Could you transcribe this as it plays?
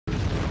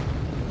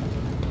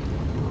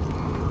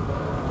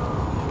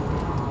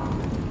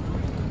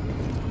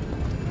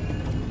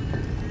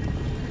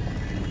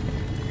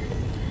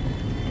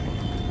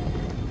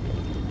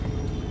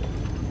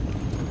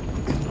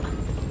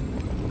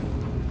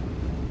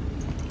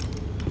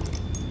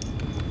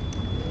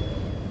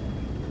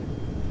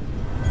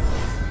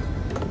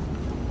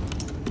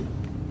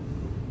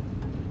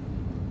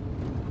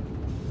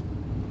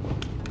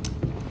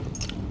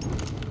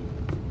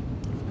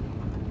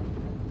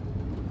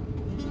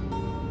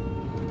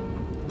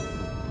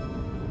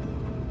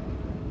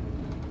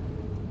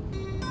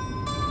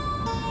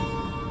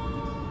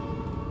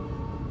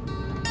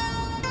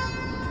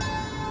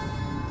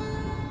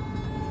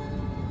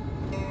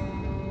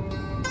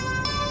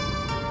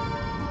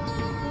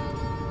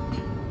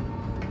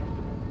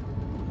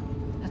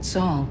That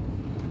song,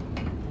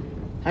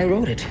 I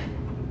wrote it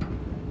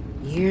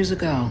years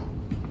ago.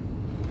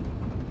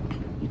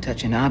 You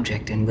touch an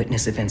object and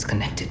witness events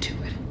connected to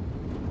it.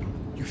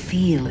 You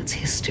feel its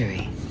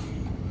history.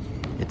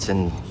 It's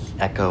an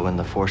echo in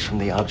the force from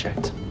the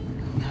object.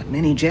 Not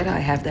many Jedi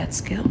have that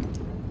skill.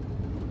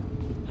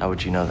 How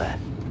would you know that?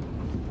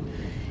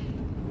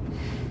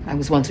 I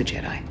was once a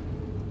Jedi,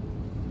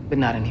 but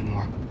not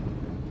anymore.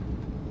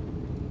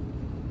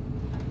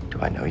 Do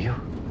I know you?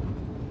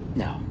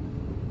 No.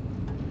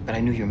 But I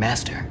knew your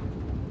master,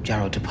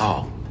 Jaro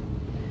Tapal.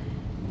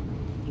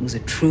 He was a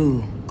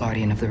true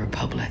guardian of the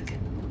Republic.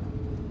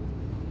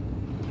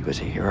 He was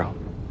a hero.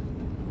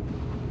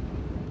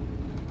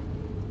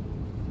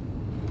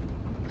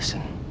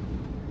 Listen.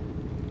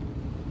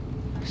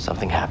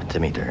 Something happened to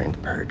me during the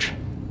purge.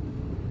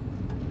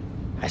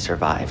 I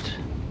survived,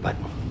 but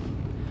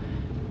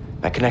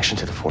my connection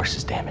to the Force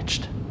is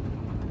damaged.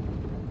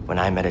 When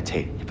I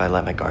meditate, if I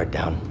let my guard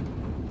down,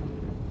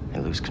 I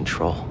lose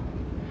control.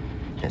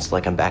 And it's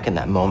like I'm back in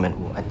that moment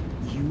when...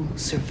 You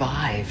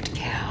survived,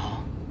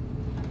 Cal.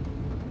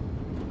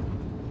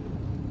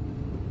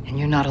 And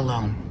you're not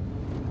alone.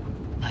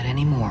 Not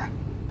anymore.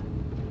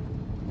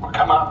 We're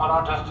coming up on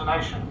our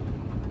destination.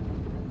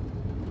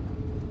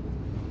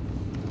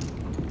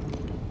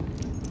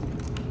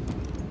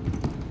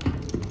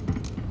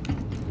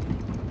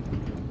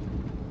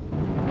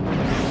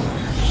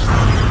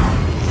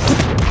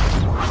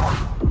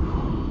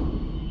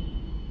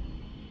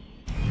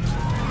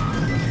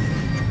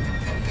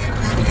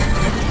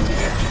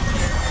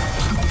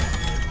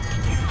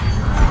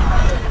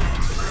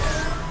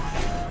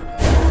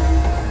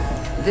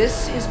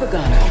 This is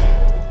Bogano.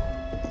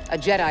 A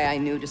Jedi I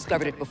knew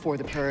discovered it before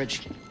the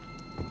purge.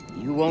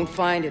 You won't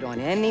find it on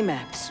any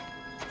maps.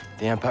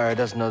 The Empire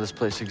doesn't know this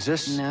place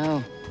exists?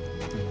 No.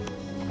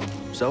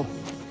 So,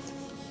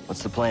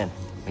 what's the plan?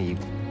 Will you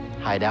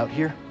hide out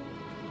here?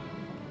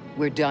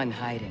 We're done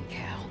hiding,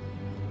 Cal.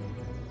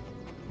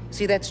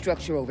 See that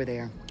structure over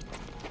there?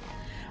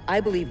 I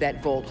believe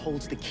that vault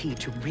holds the key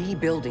to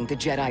rebuilding the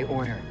Jedi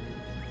Order.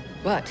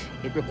 But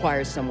it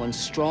requires someone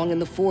strong in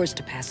the Force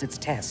to pass its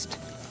test.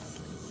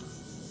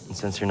 And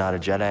since you're not a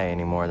Jedi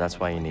anymore, that's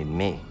why you need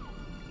me.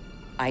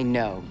 I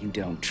know you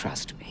don't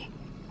trust me.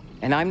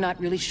 And I'm not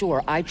really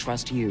sure I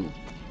trust you.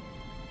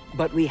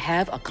 But we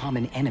have a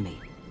common enemy.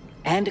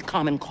 And a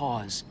common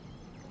cause.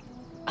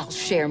 I'll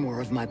share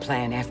more of my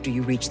plan after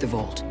you reach the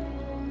vault.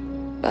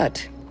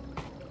 But,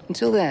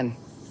 until then,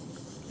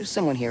 there's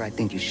someone here I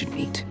think you should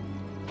meet.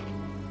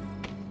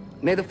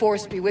 May the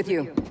Force be with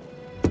you.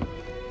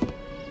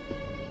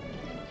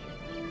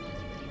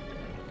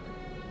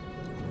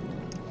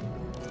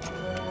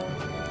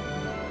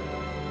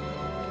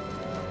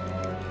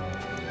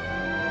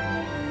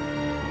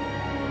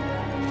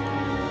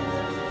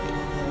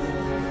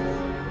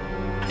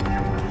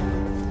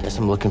 Guess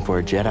I'm looking for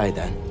a Jedi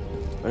then.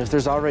 But if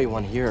there's already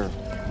one here,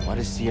 why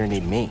does Seer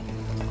need me?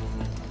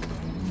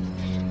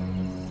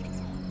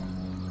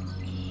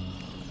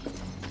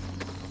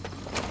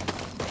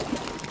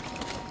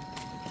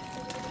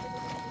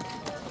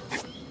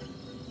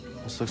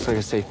 This looks like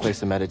a safe place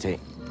to meditate.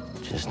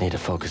 Just need to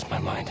focus my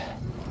mind.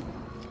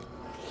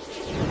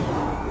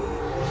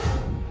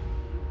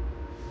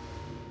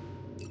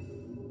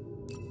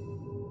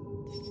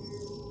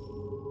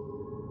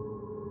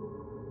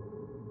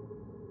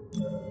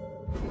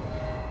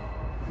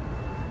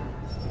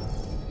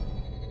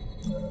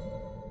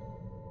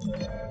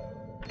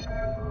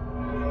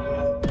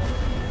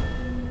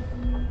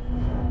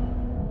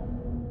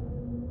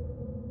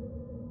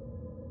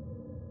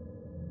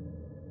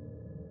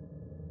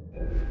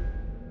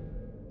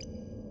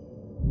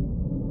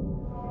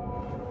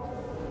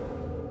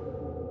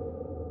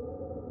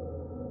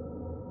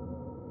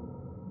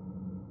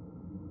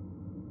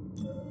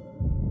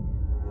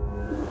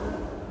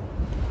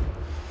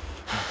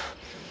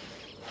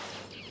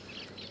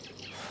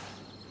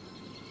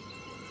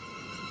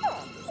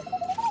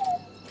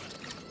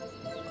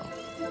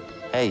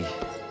 Hey,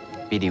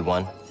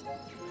 BD1.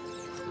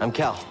 I'm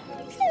Cal.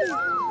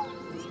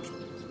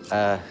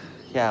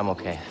 Yeah, I'm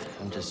okay.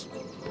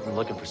 I'm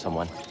looking for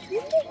someone.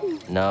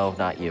 No,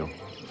 not you.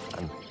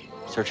 I'm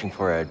searching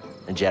for a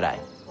Jedi,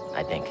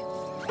 I think.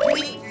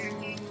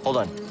 Hold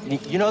on.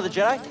 You know the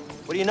Jedi?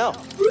 What do you know?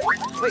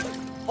 Wait,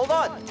 hold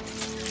on!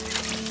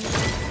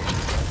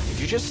 Did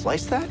you just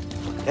slice that?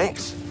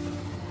 Thanks.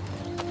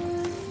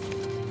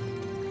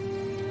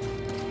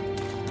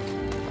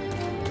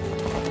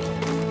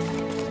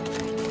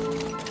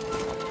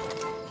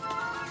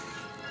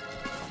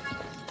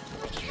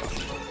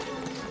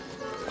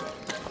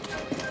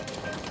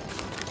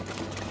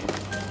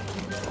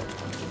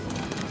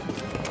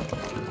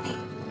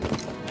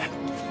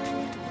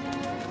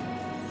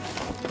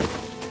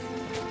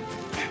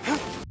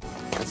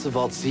 That's the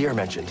vault Seer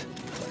mentioned.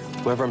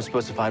 Whoever I'm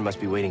supposed to find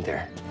must be waiting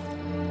there.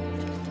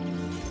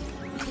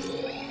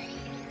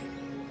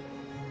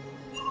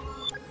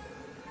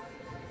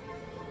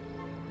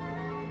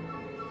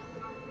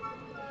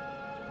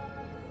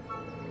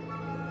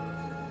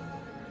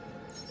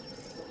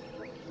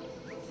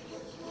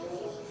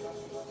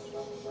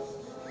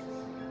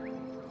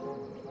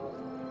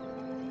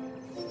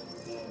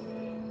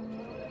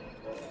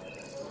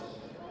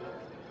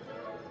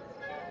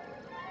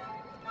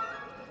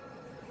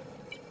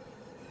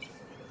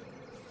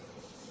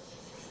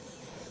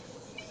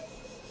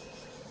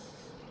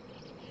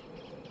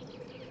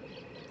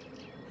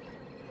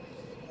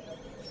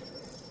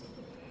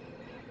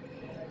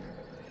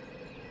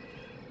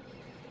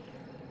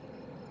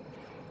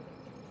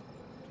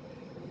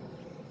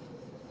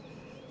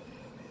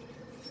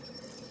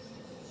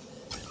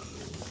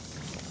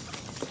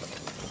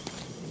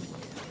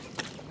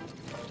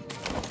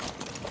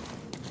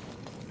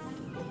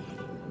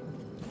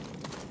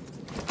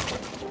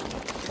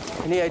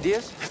 Any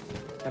ideas?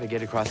 Gotta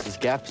get across this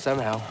gap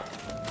somehow.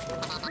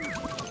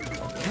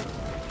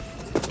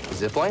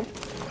 Zipline?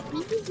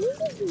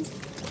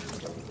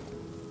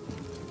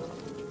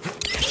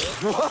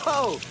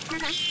 Whoa!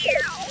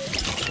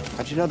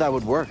 How'd you know that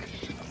would work?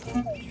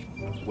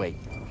 Wait.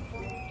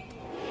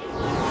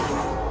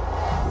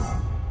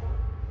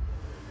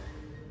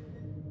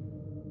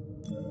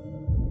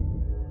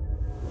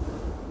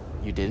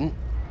 You didn't?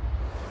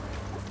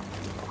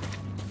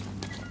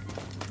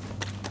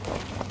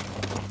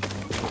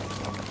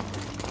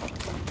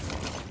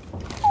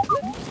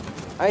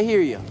 I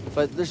hear you,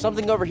 but there's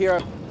something over here.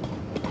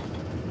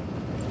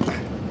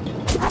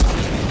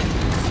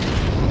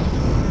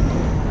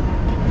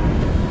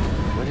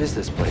 What is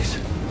this place?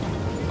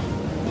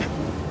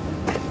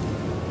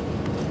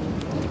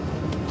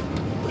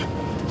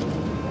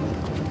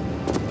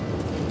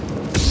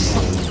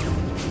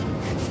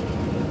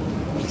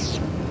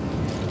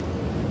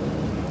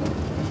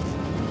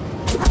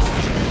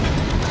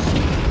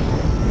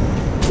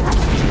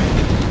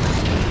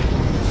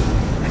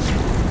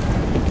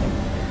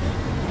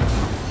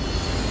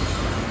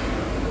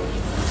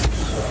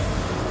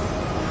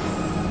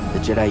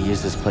 The Jedi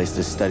used this place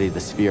to study the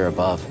sphere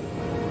above.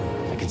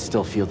 I can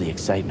still feel the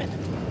excitement.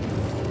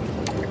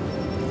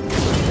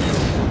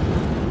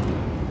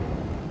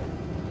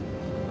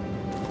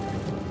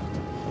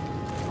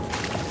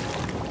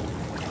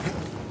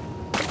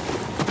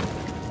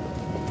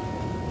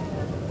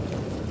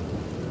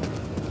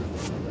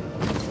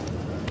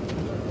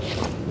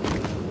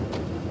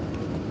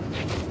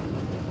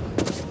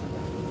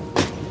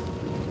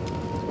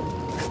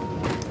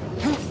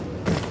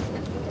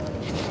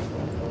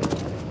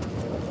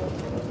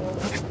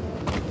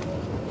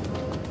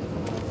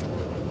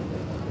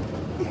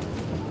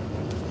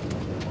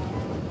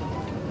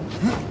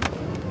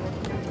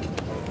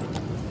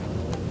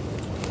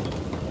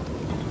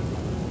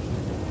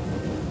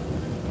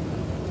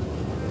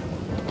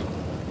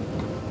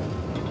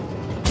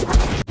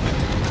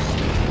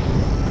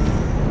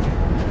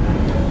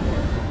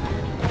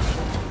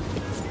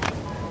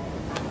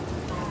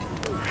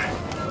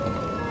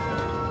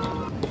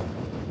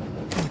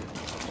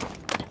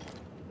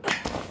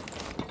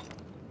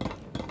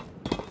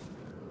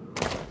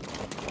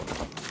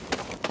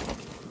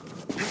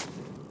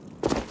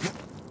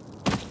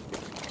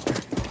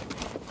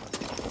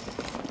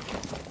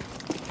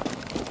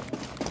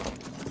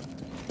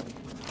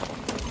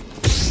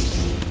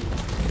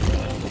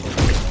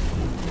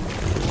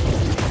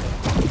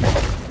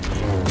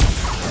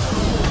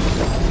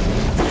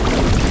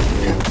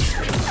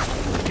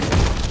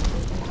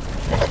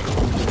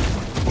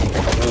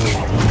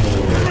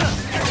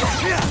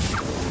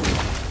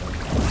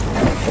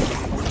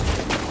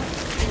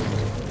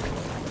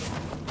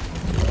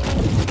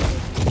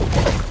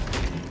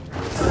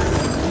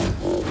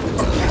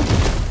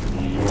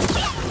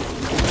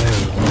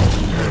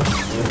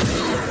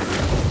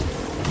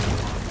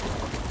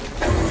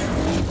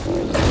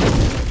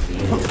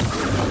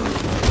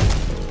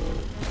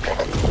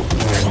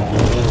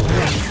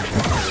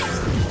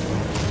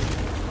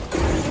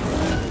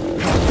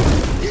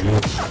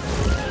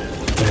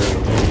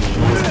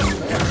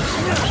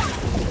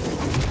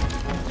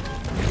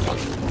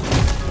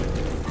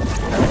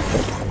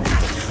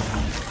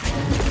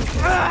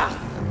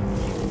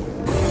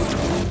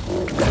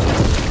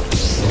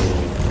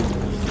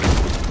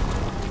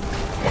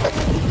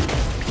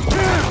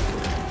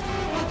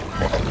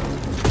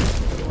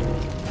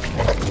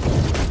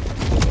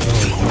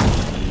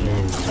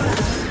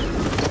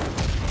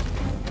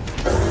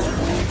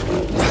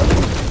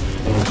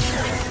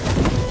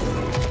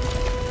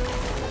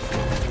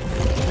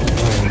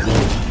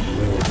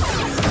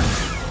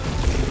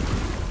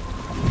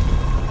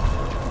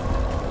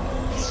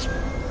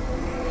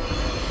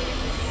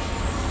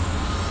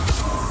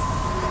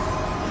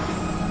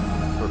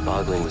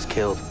 Was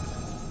killed.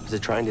 Was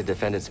it trying to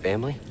defend its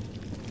family?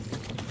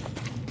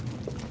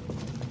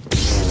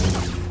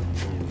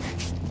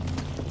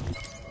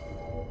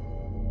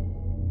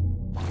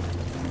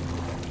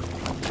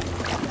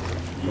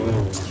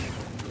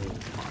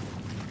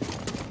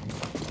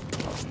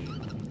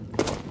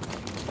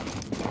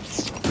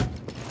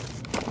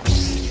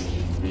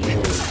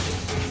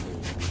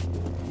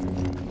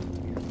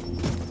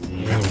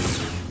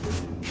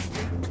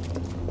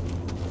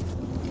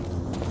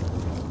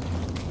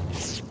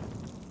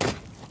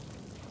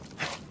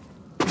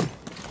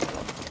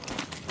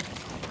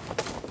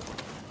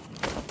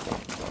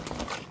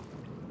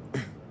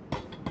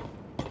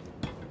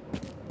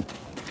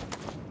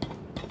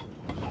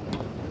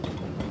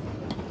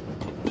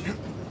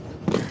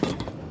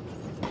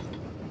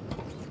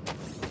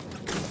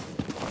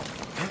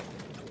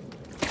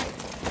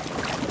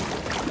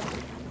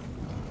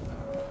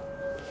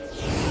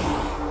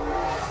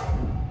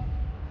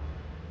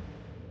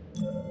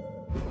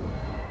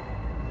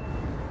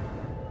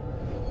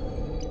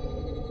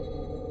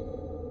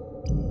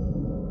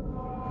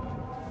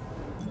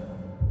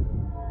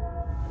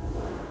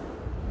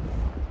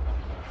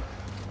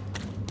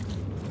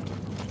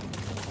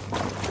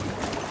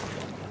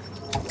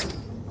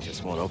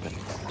 open.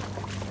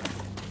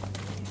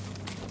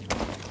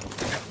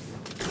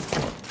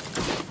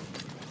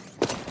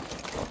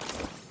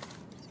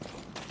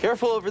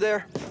 Careful over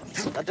there.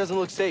 That doesn't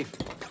look safe.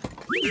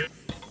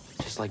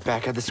 Just like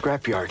back at the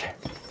scrapyard.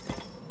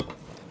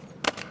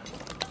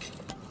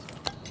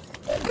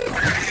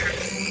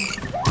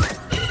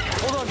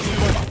 Hold on,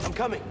 Seymour. I'm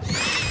coming.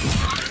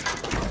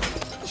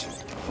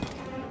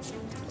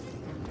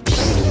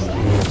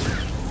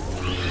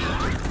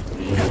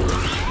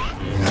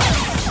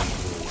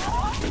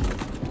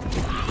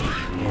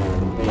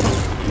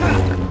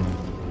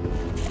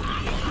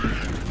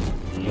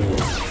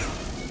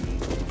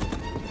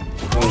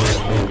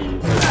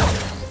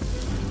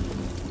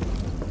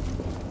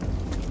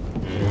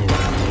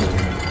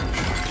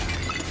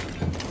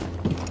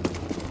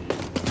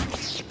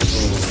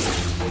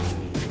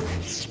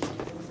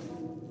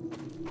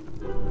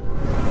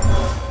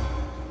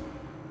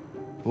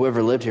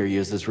 Whoever lived here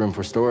used this room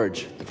for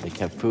storage. They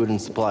kept food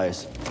and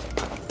supplies.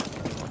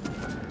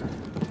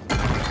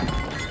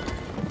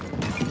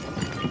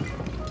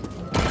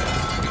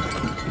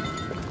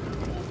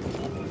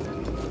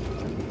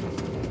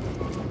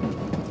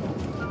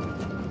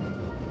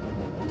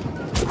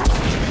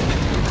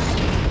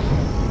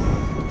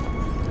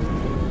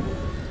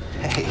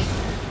 Hey,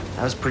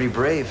 that was pretty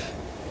brave.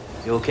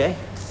 You okay?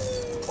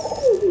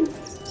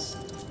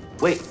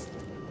 Wait,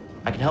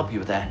 I can help you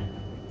with that.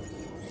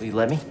 Will you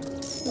let me?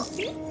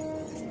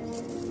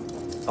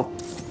 Oh,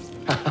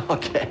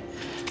 okay.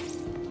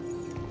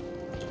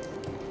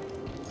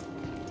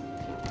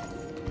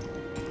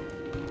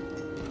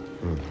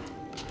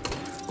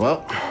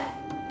 Well,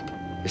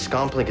 your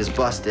scomplink is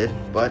busted,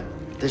 but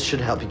this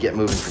should help you get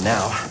moving for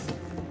now.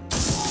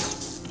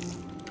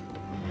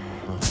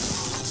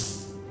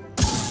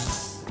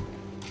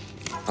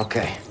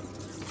 Okay,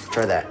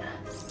 try that.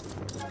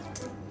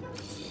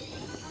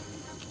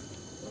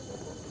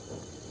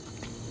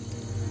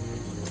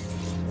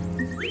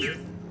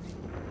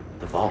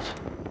 Vault.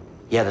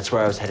 Yeah, that's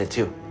where I was headed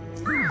to.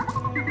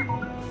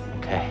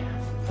 Okay,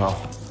 well,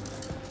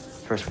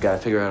 first we gotta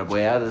figure out a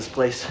way out of this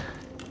place.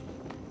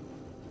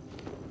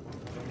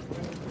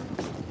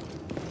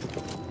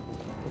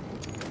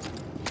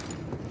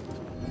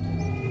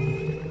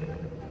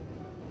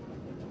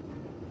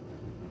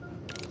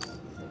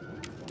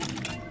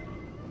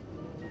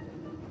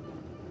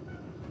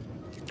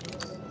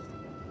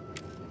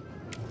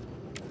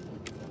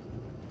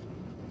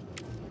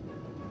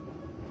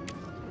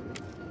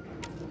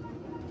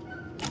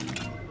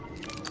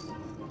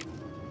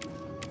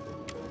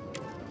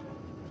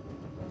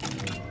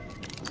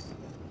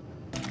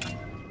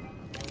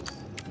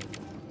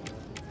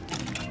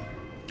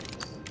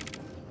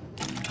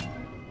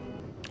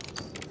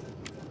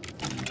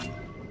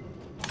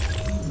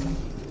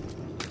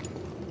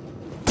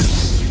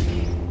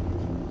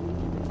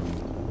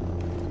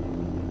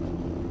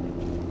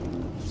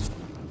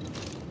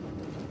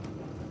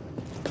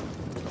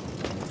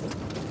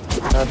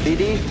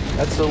 BD,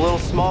 that's a little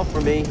small for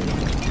me.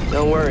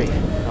 Don't worry,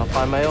 I'll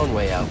find my own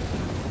way out.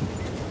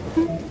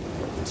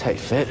 Tight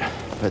fit,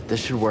 but this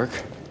should work.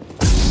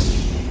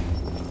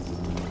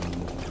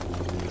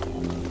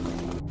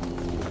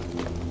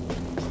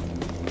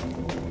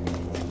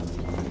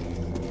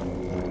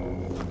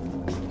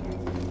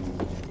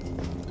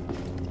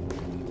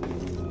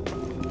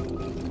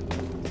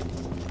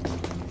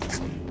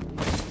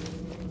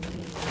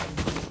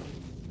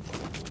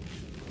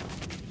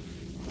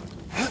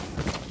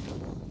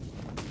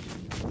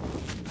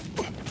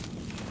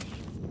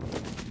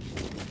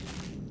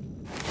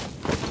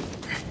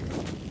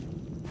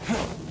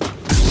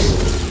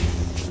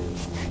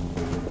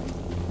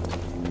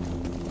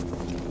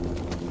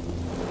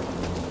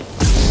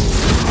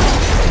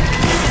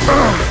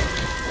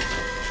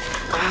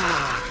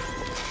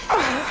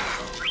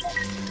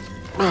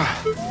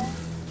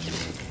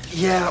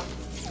 Yeah,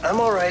 I'm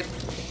all right.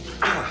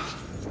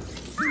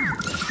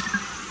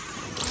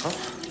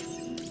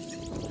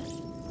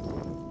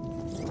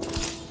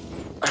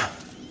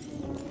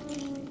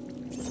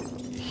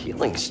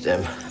 Healing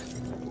stem.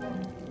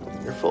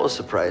 You're full of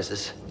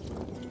surprises.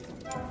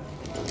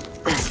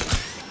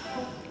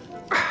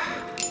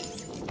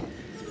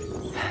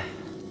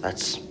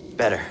 That's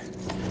better.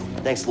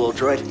 Thanks, little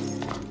droid.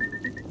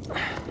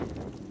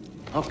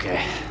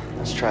 Okay,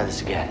 let's try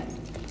this again.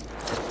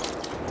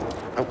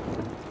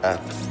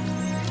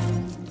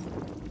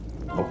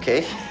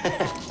 Okay.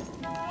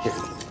 Here,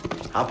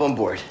 hop on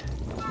board.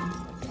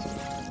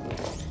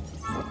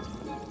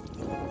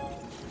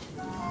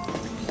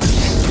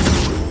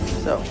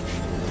 So,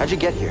 how'd you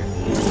get here?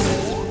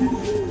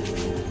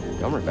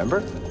 Don't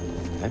remember?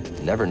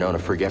 I've never known a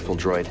forgetful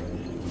droid.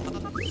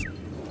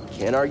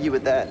 Can't argue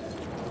with that.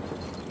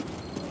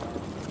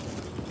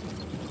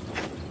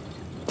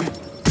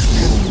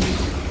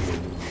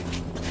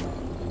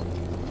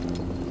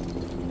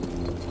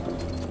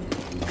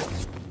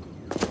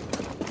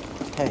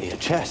 Hey, a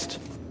chest.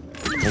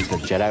 Think the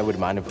Jedi would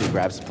mind if we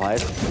grab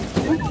supplies?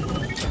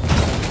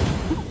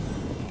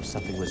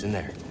 Something was in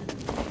there.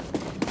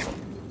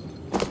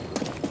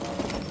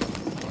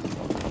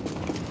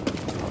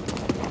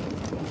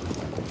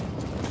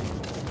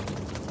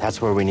 That's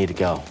where we need to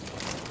go.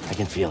 I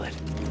can feel it.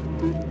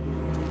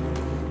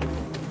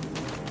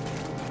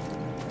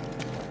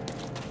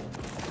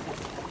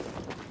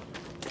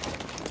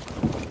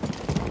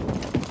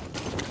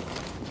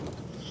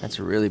 That's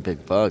a really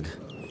big bug.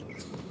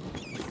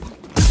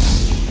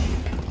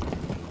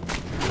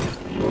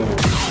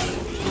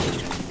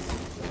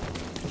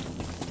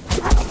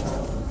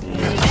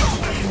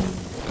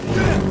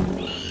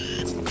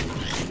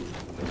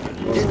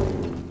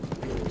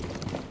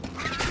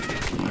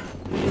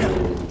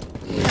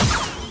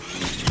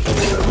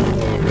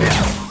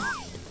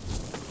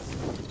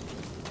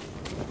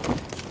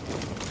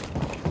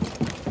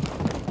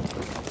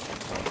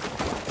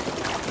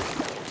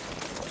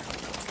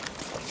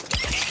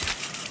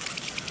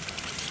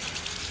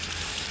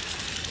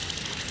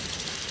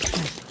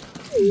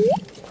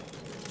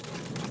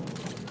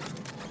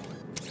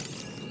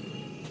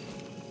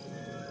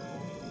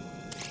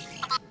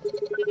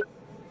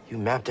 You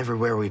mapped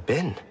everywhere we've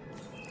been.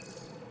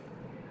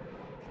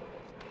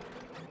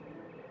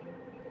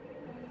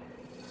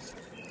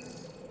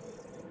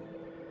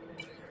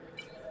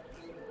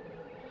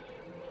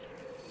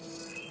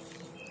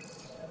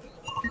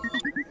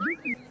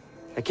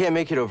 I can't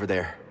make it over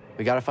there.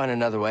 We gotta find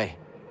another way.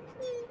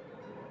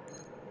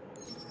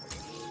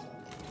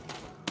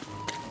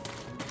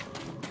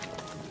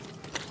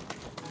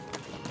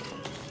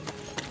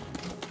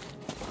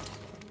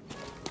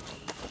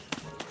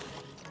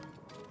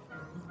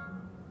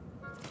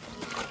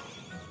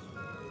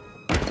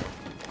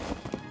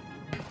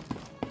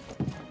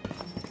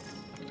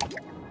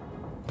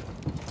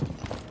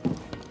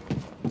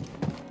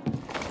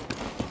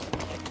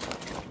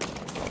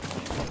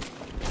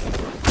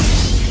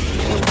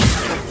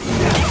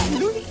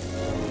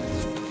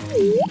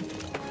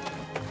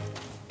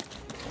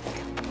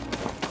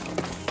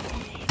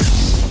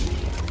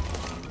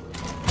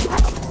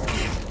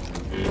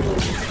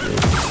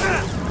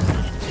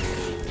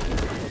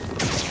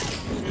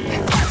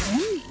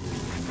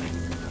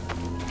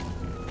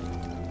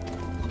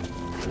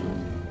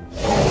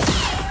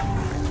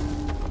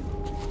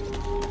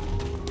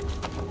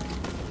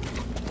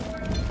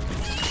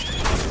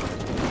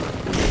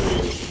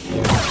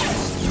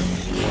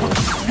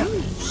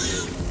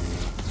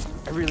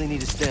 I really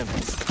need a stem.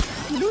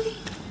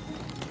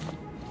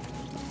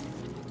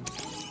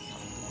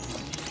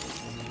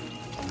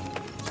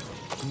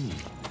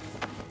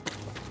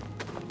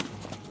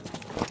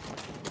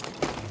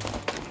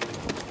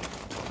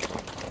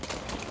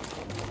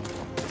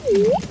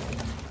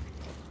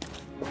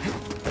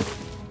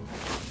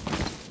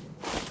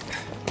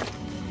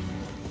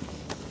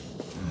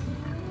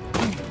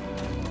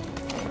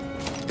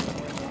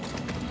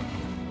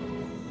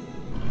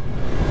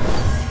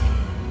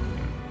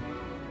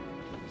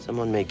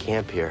 Someone made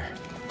camp here.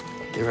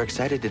 They were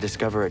excited to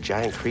discover a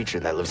giant creature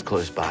that lives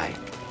close by.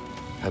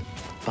 A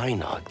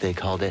Binog, they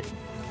called it.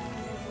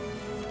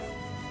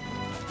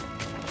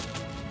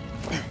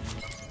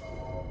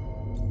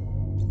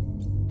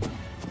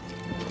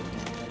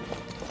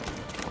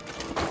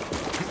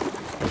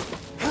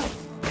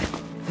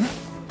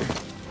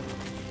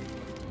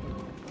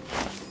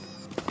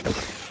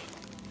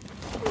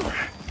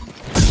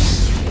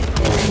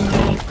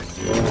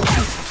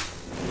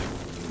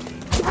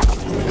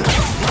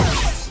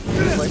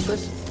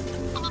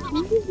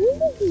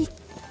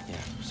 Yeah,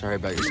 sorry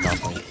about your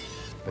stomping.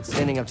 But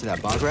standing up to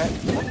that bog rat,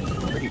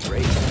 pretty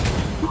brave.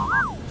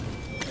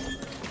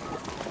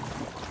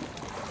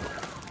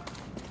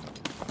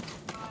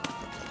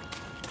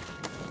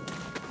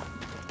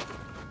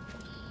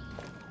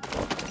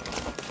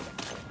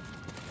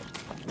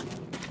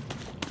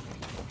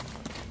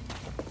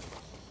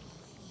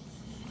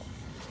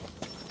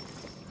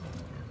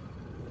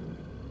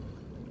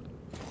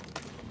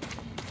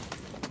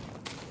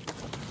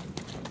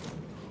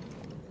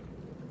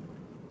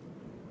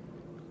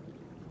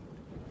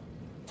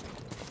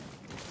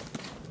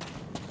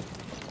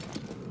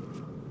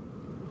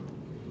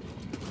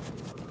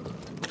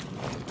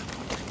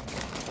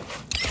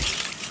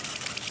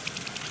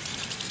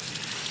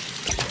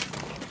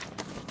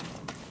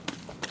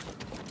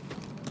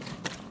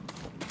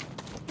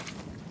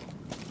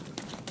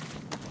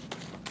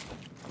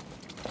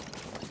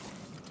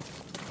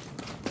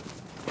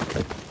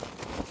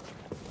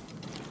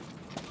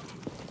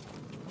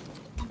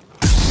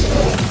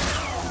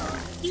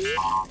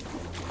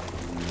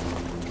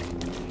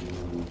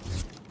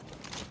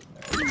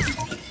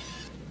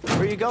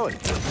 Where are you going?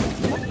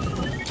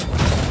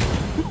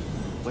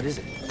 What is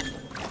it?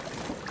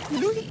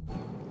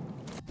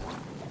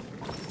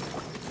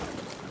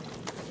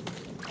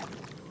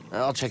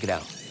 I'll check it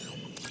out.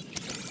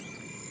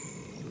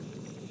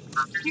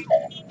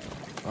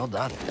 Well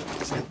done.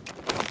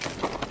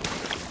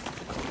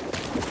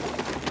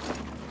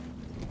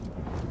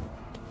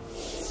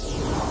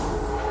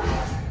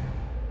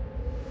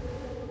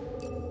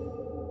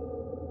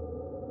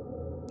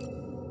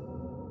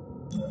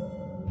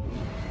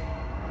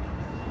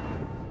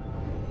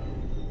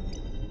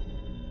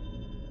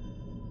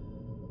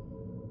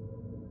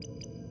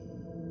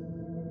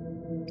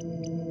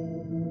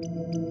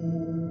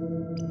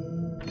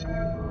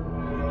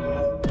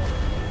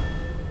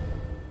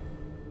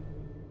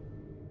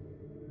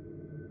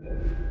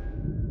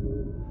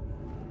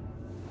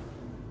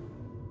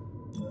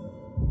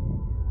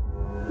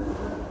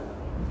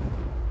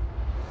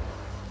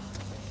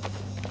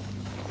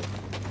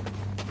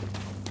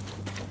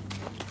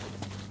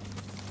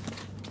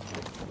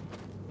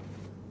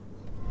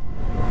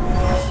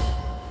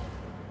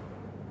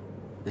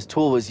 This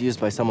tool was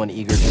used by someone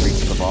eager to reach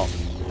the vault.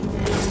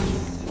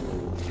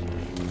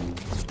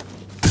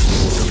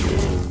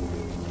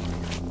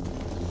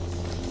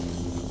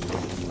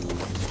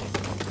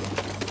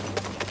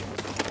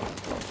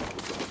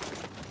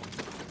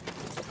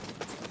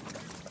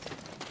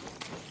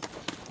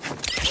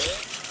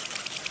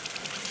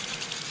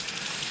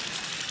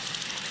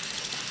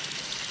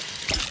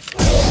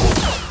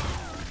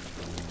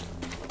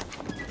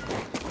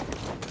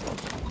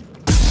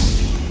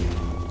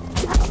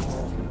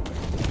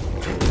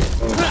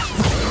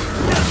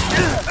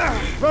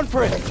 Run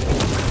for it!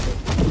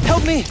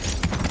 Help me!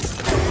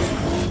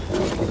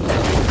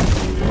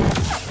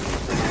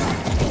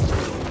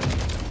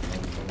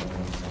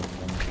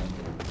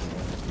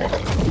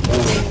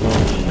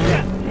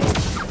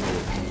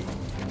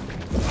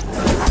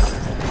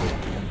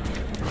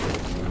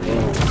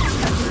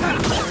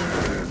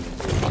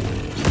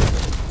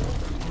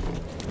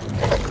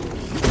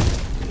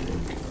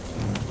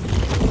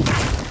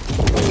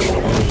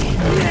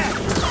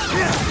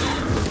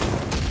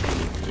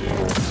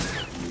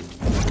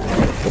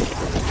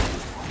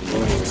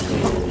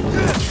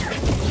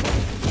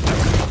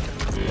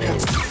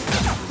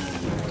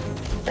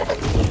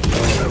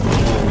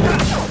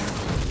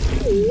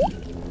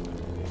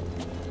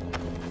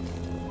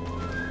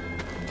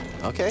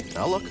 Okay,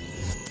 I'll look.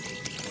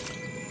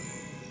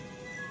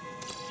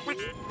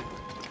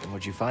 And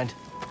what'd you find?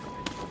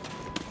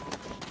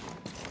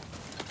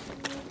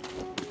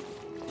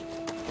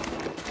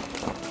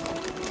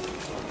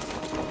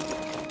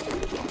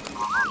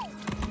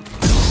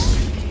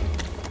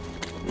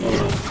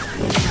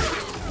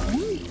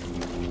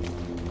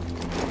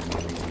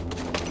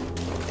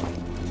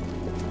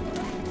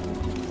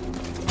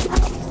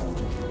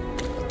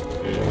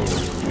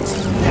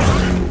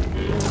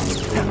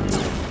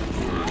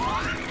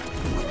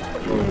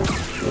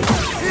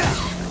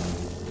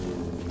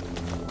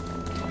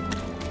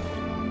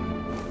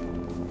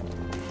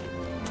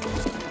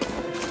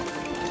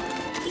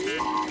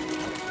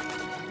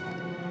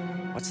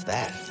 What's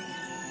that?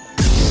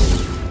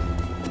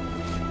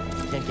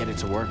 Can't get it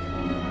to work.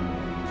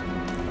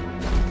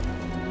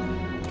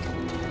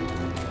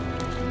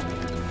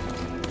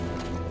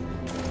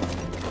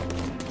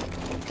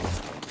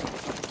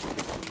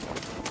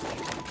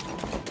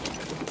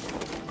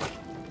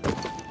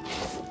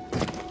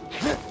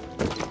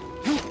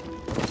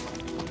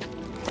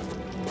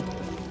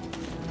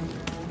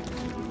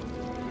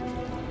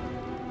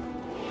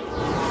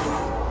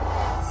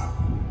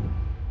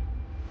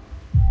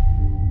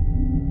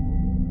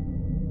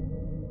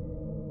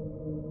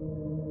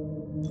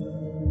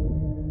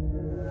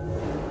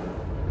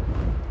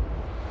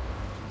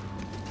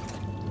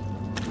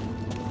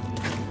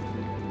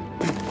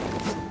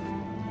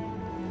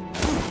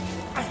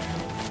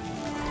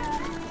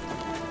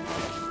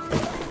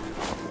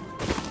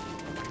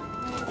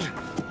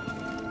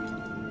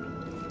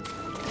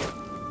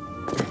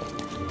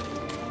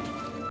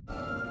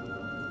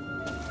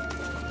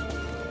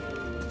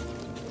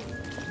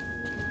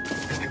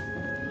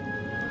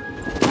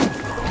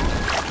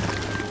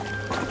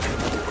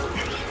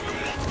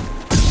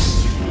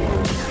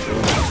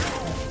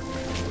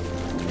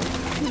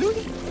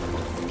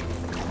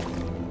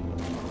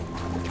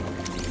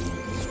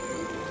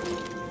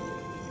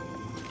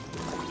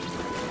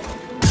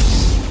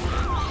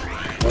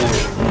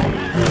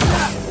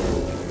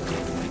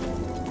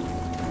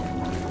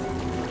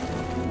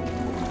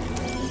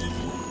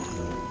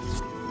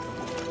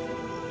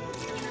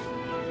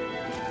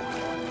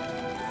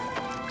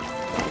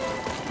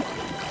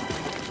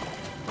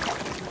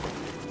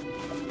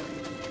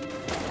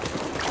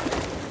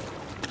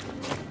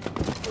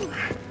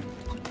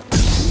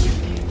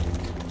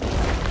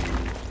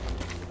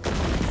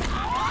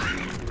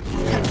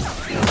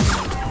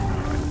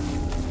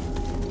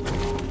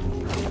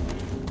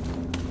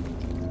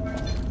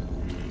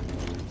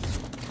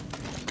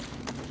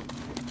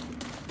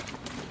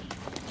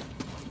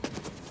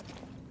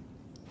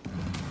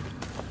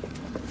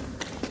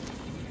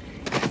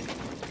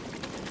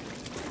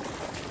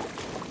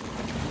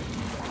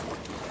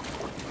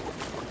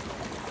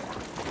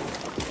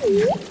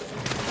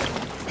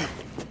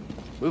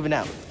 Moving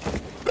out.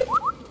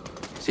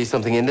 See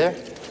something in there?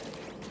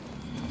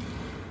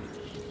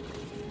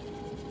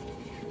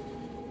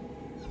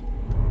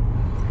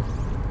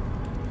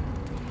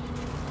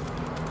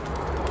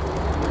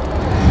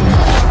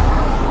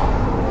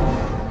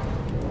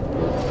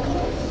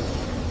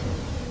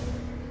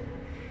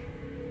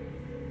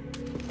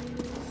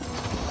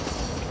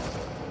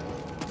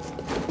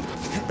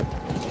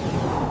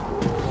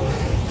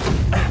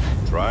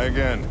 Try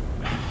again.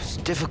 It's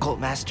difficult,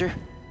 Master.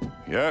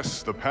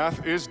 Yes, the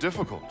path is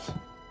difficult.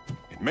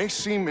 It may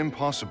seem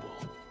impossible,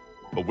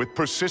 but with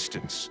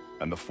persistence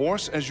and the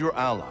Force as your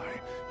ally,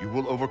 you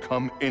will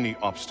overcome any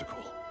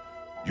obstacle.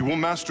 You will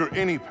master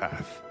any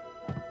path.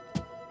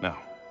 Now,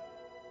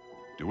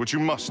 do what you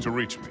must to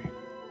reach me.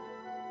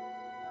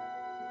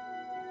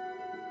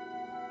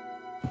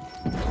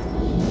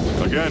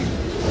 Again.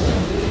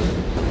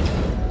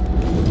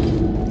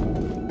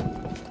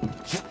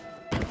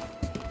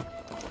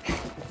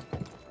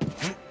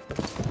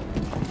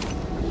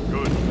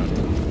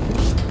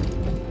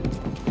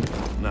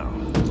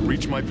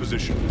 reach my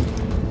position.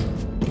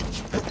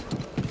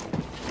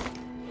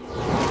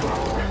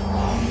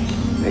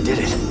 I did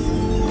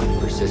it.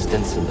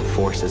 Persistence and the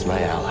Force is my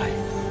ally.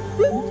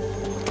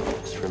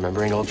 Just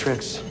remembering old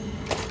tricks.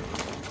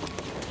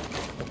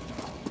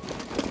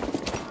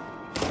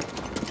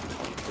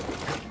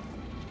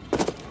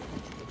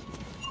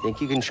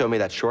 Think you can show me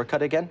that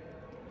shortcut again?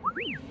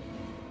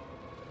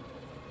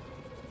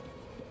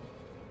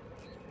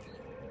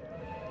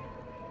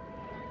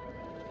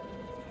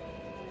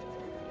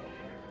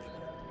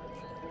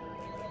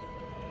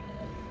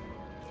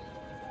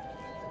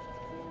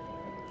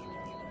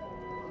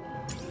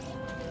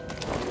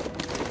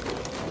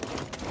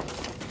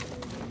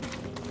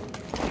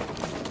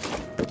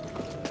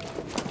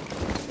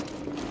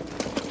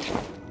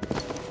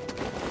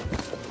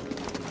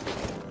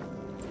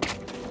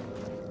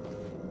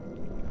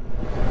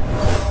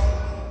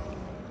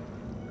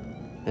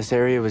 This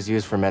area was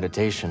used for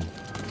meditation.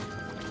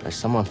 There's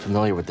someone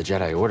familiar with the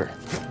Jedi Order.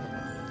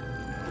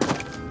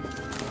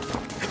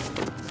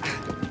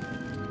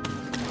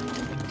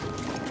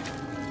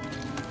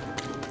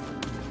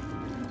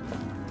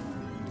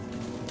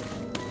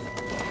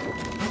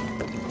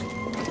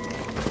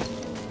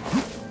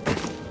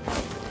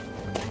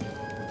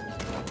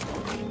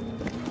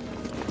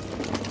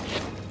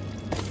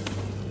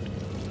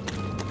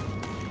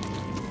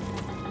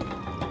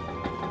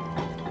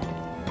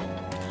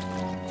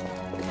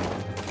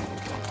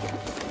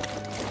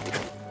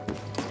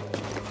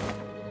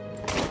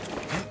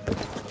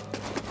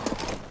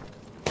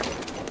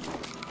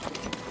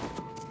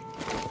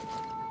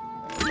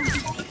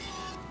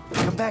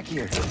 Back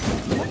here.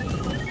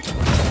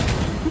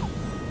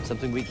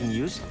 Something we can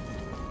use?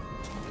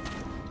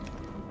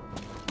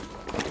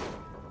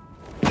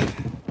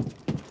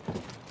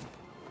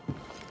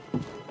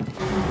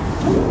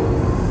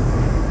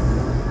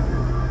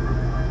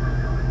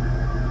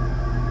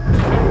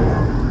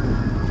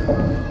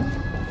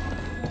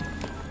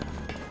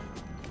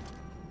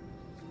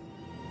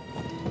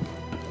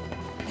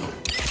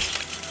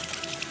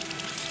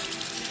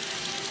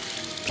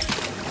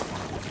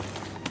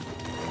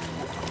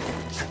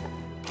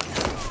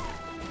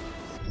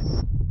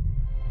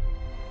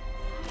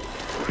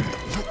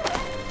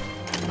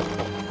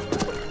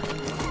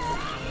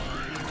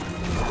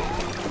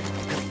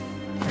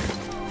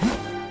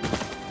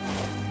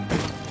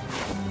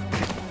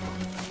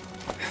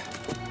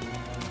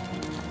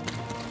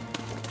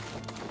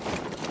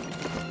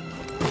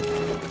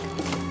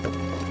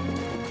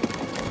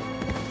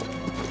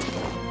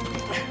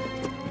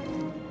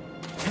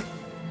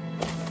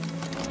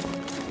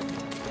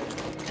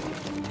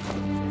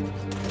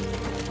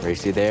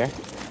 Racy there?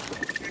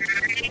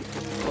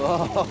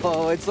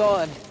 Oh, it's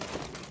on.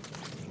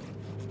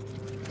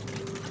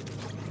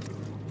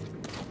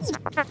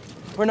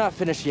 We're not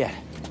finished yet.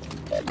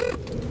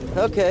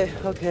 Okay,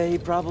 he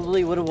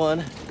probably would have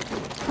won.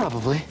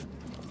 Probably.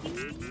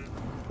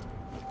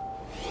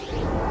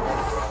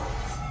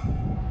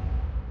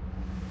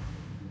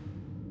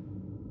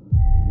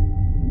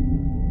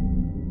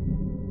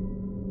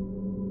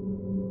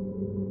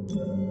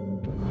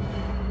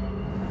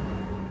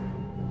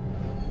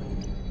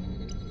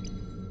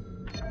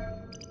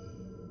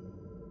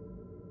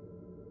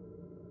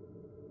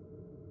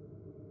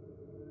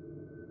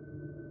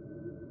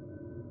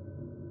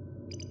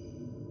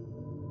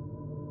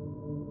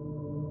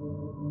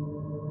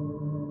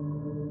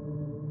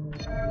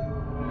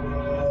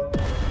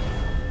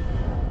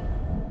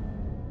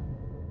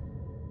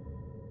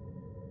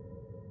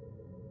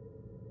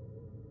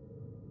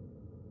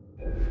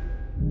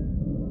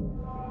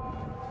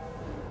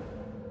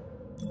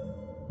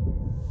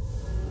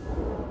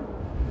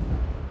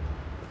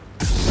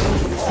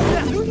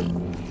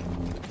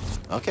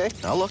 Okay,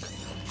 I'll look.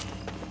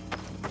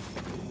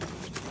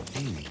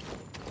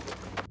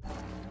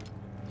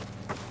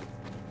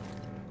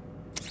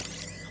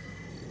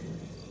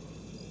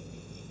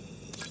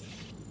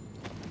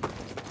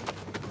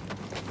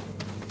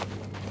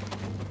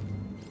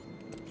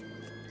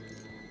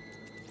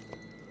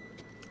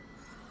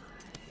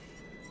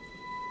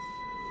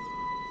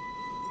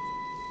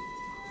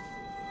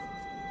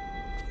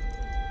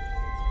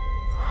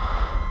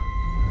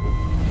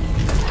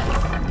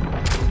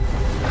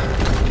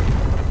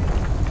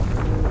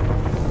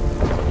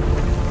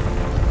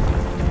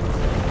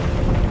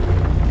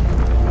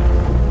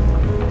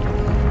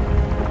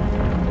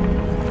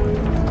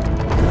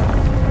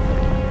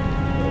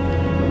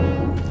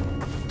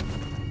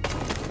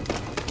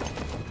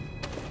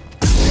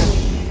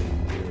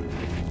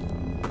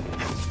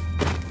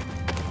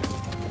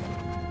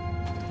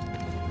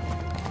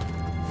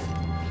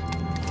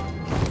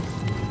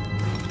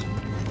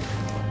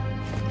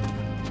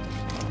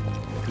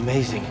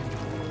 Amazing.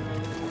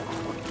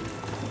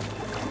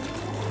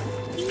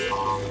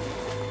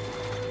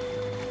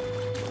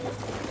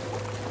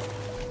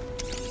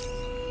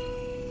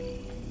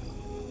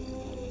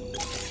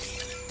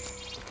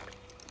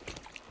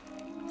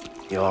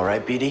 You all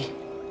right, BD?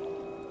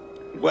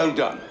 Well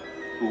done,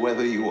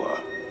 whoever you are.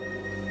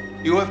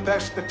 You have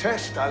passed the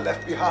test I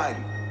left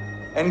behind.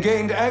 and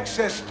gained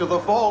access to the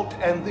vault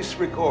and this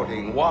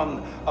recording,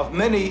 one of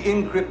many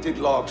encrypted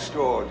logs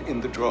stored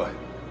in the droid.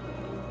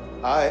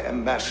 I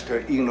am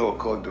Master Eno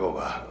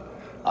Cordova.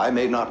 I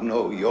may not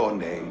know your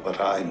name,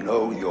 but I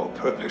know your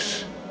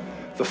purpose.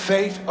 The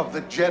fate of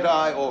the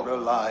Jedi Order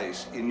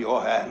lies in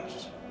your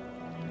hands.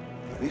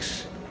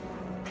 This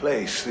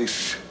place,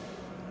 this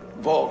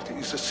vault,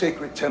 is a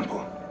sacred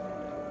temple,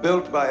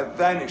 built by a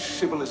vanished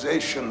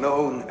civilization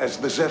known as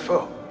the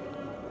Zepho.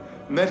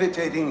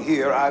 Meditating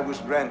here, I was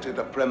granted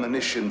a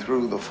premonition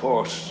through the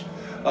Force,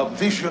 a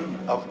vision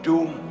of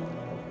doom.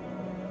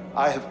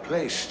 I have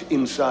placed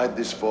inside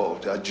this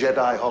vault a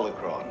Jedi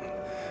holocron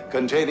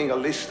containing a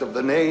list of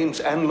the names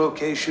and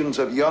locations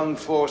of young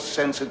Force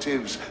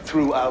sensitives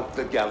throughout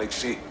the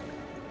galaxy.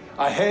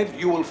 Ahead,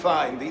 you will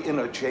find the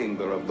inner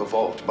chamber of the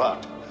vault,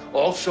 but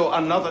also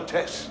another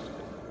test.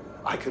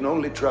 I can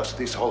only trust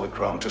this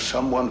holocron to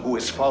someone who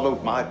has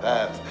followed my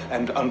path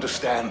and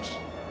understands.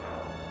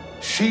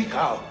 Seek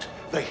out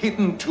the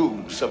hidden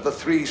tombs of the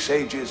three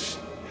sages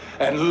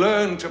and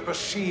learn to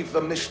perceive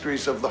the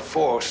mysteries of the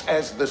Force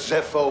as the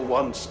Zepho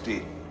once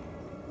did.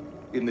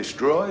 In this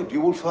droid, you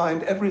will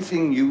find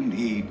everything you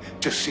need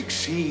to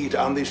succeed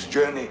on this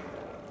journey.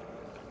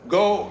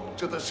 Go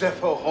to the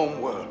Zepho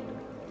homeworld.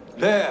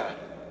 There,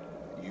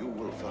 you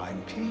will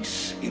find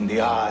peace in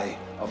the eye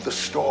of the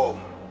storm.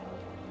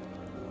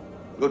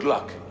 Good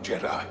luck,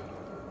 Jedi.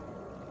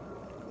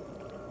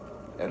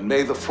 And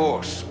may the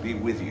Force be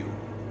with you.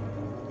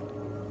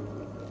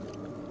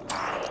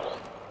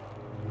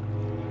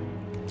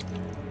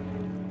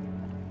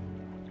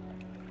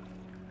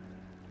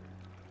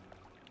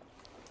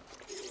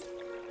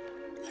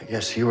 I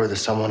guess you were the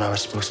someone I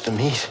was supposed to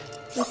meet.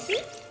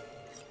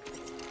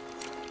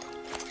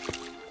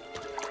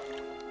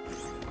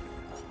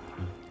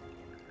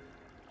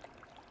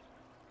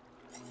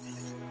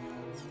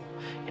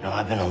 You know,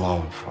 I've been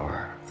alone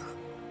for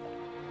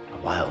a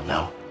while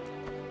now.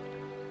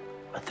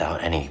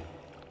 Without any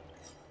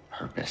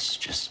purpose,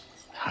 just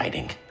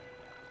hiding.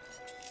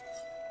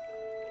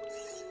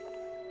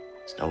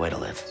 There's no way to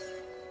live.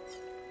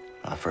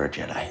 Not for a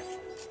Jedi.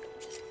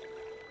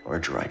 Or a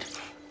droid.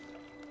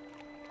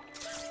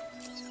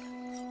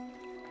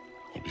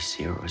 Maybe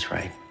Seer was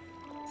right.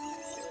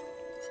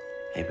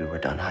 Maybe we're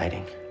done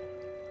hiding.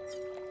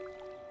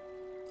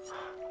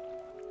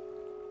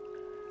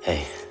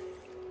 Hey,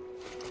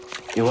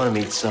 you want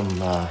to meet some,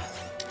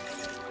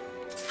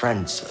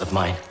 friends of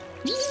mine?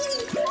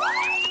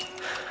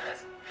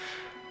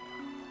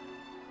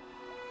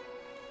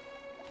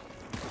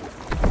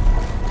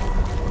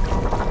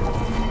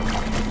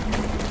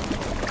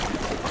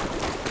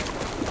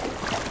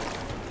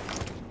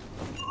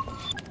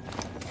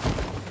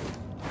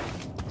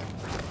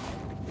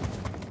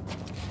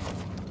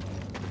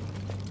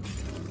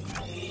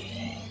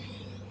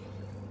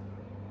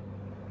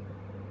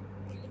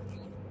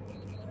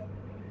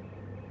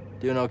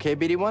 Doing okay,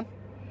 BD1?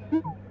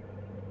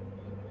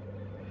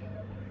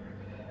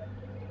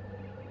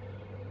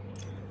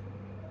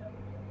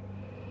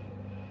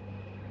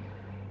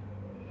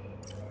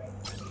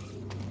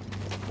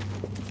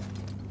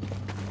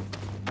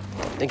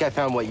 Think I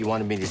found what you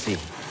wanted me to see.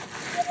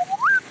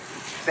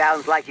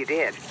 Sounds like you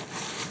did.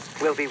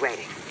 We'll be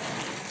waiting.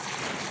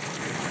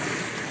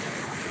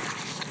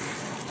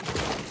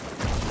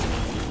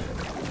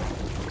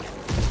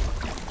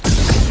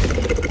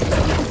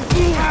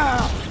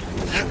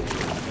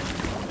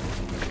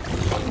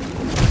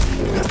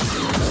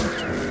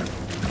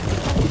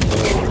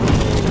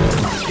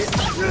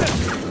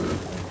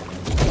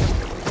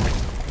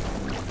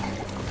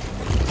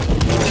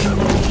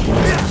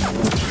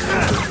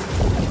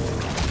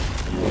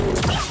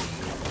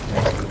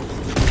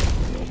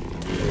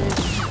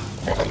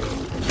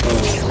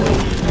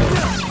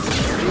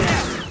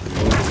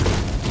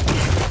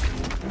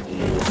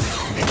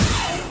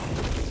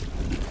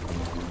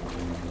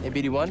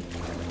 BD1?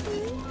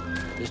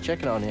 Just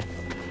checking on you.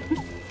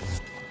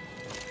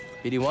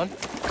 BD1?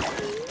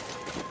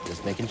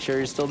 Just making sure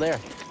you're still there.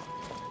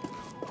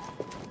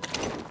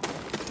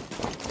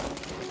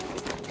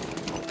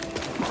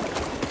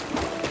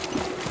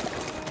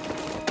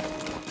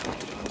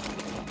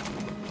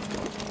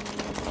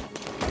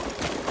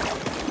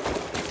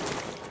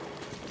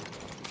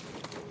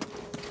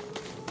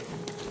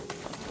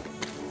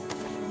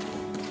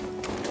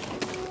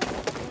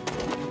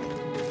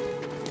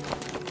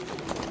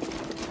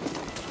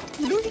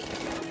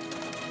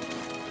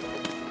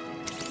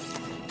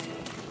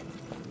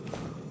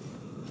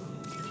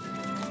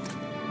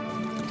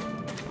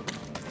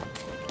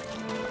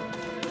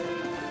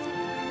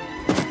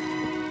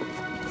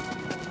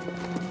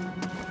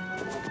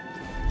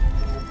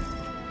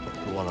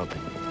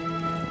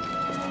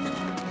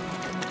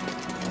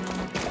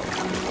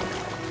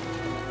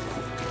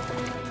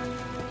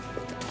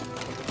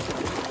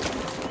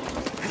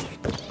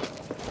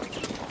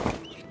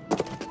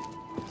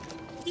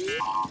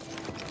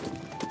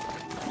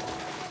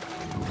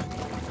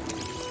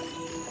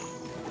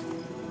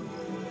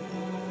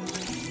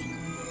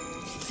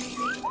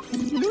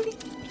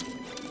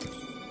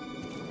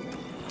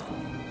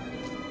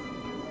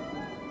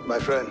 My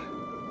friend,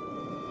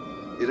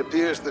 it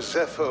appears the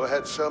Zepho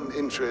had some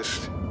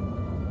interest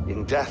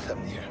in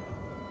Dathomir.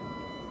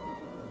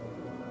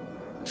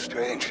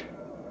 Strange.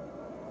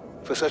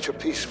 For such a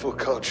peaceful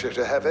culture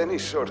to have any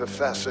sort of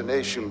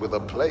fascination with a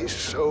place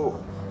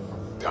so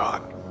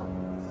dark.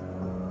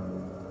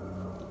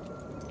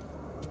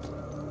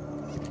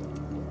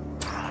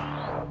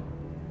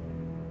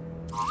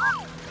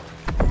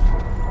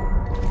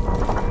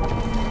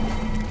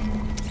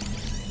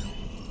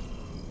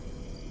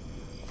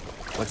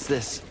 What's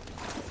this?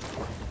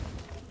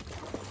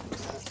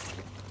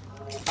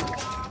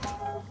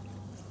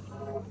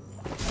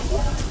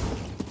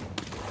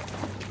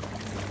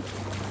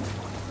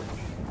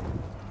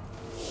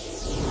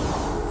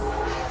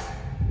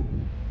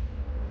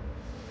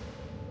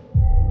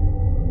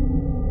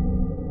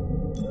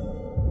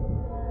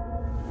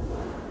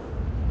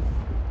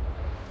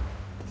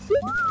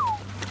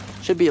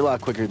 Should be a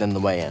lot quicker than the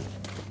way in.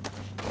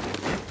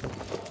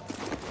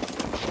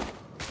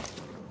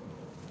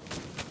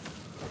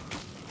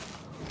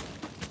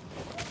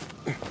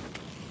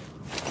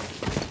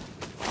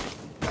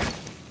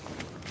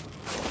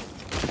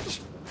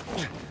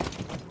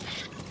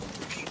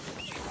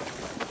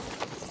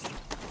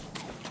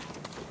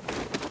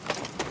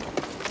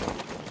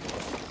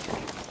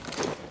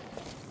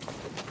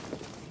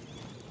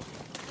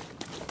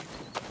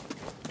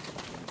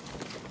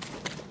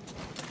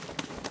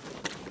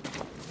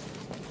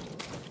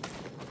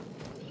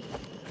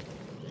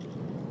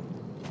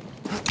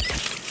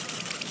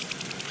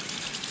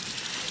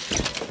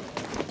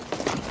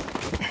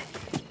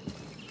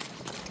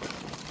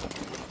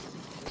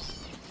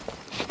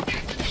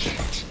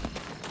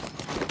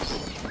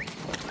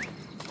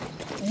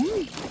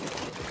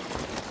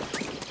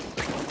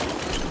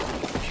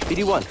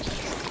 BD1.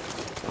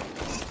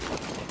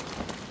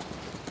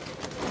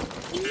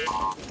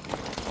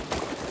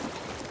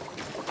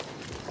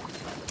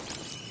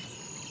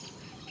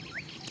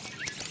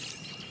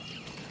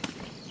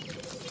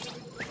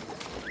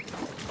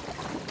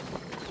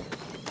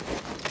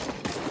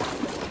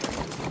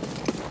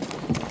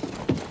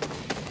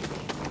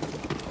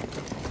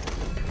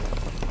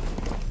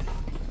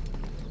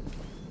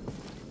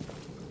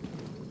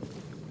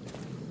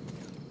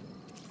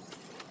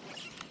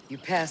 You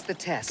passed the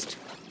test.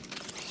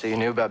 So you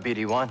knew about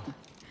BD1?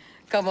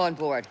 Come on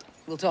board.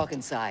 We'll talk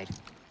inside.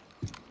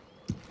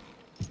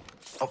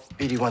 Oh,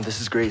 BD1,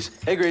 this is Grease.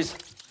 Hey, Grease.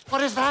 What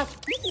is that?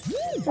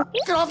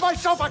 Get off my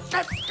sofa!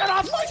 Get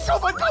off my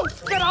sofa!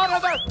 Go! Get out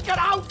of there! Get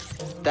out!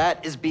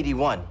 That is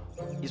BD1.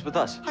 He's with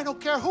us. I don't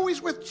care who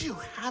he's with. Do you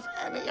have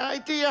any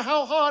idea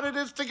how hard it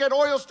is to get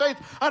oil stains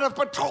out of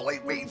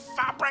petroleum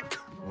fabric?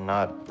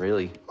 Not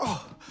really.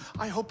 Oh,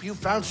 I hope you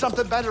found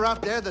something better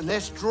out there than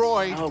this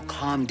droid. Oh,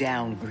 calm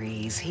down,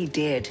 Grease. He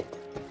did.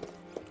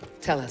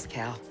 Tell us,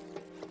 Cal.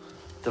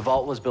 The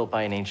vault was built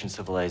by an ancient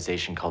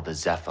civilization called the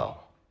Zepho.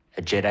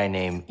 A Jedi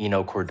named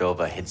Eno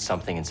Cordova hid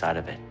something inside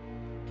of it.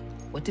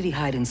 What did he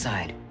hide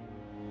inside?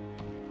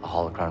 A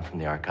holocron from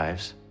the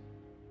archives.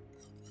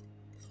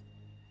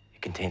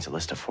 It contains a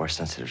list of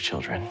Force-sensitive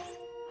children.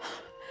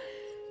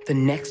 The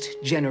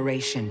next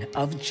generation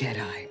of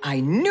Jedi. I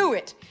knew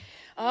it!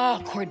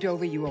 Ah,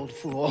 Cordova, you old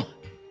fool.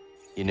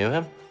 You knew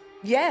him?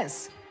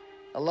 Yes,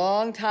 a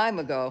long time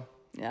ago.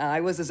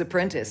 I was his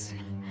apprentice.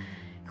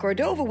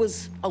 Cordova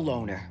was a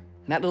loner.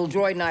 That little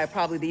droid and I are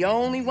probably the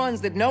only ones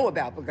that know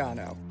about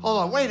Pagano. Hold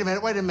on, wait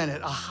a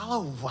minute. A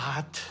hollow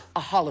what? A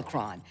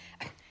holocron.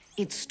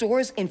 It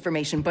stores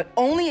information, but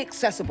only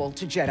accessible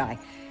to Jedi.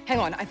 Hang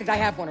on, I think I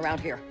have one around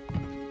here.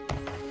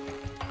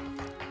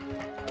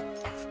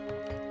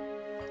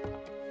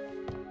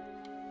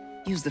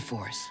 Use the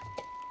Force.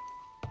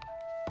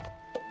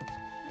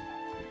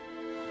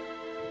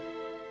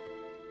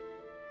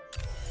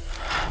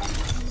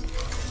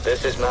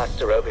 This is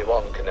Master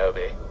Obi-Wan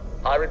Kenobi.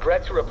 I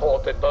regret to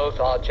report that both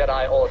our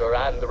Jedi Order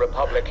and the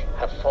Republic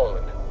have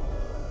fallen.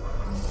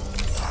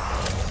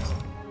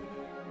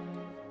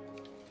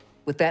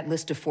 With that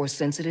list of Force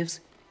sensitives,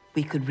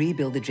 we could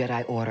rebuild the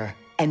Jedi Order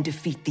and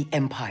defeat the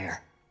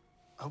Empire.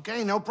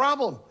 Okay, no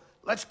problem.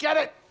 Let's get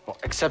it. Well,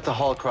 except the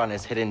holocron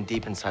is hidden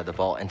deep inside the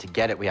vault, and to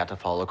get it, we have to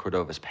follow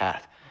Cordova's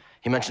path.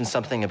 He mentioned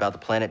something about the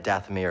planet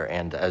Dathomir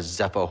and a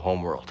Zepho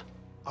homeworld.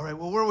 All right,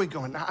 well, where are we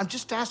going? I'm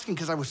just asking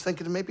because I was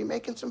thinking of maybe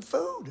making some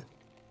food.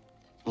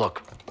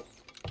 Look,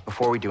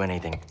 before we do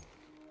anything,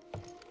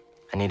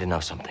 I need to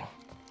know something.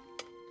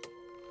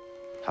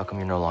 How come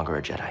you're no longer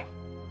a Jedi?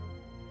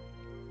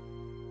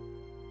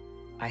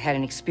 I had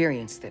an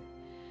experience that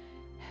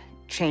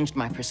changed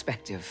my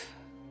perspective.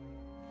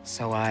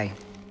 So I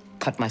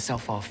cut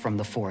myself off from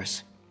the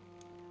Force.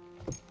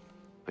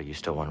 But you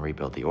still want to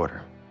rebuild the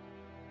Order.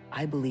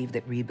 I believe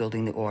that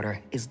rebuilding the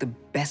Order is the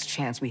best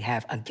chance we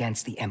have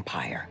against the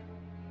Empire.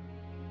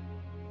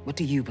 What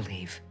do you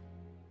believe?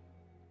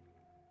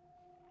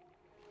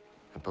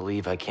 I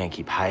believe I can't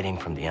keep hiding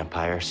from the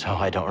Empire, so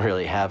I don't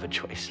really have a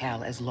choice.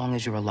 Cal, as long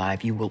as you're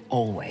alive, you will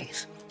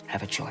always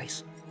have a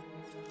choice.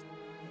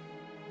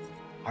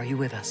 Are you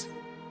with us?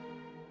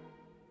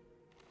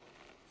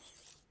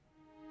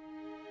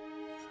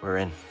 We're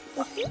in.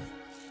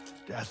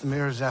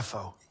 Dathomir or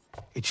Zepho,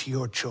 it's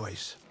your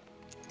choice.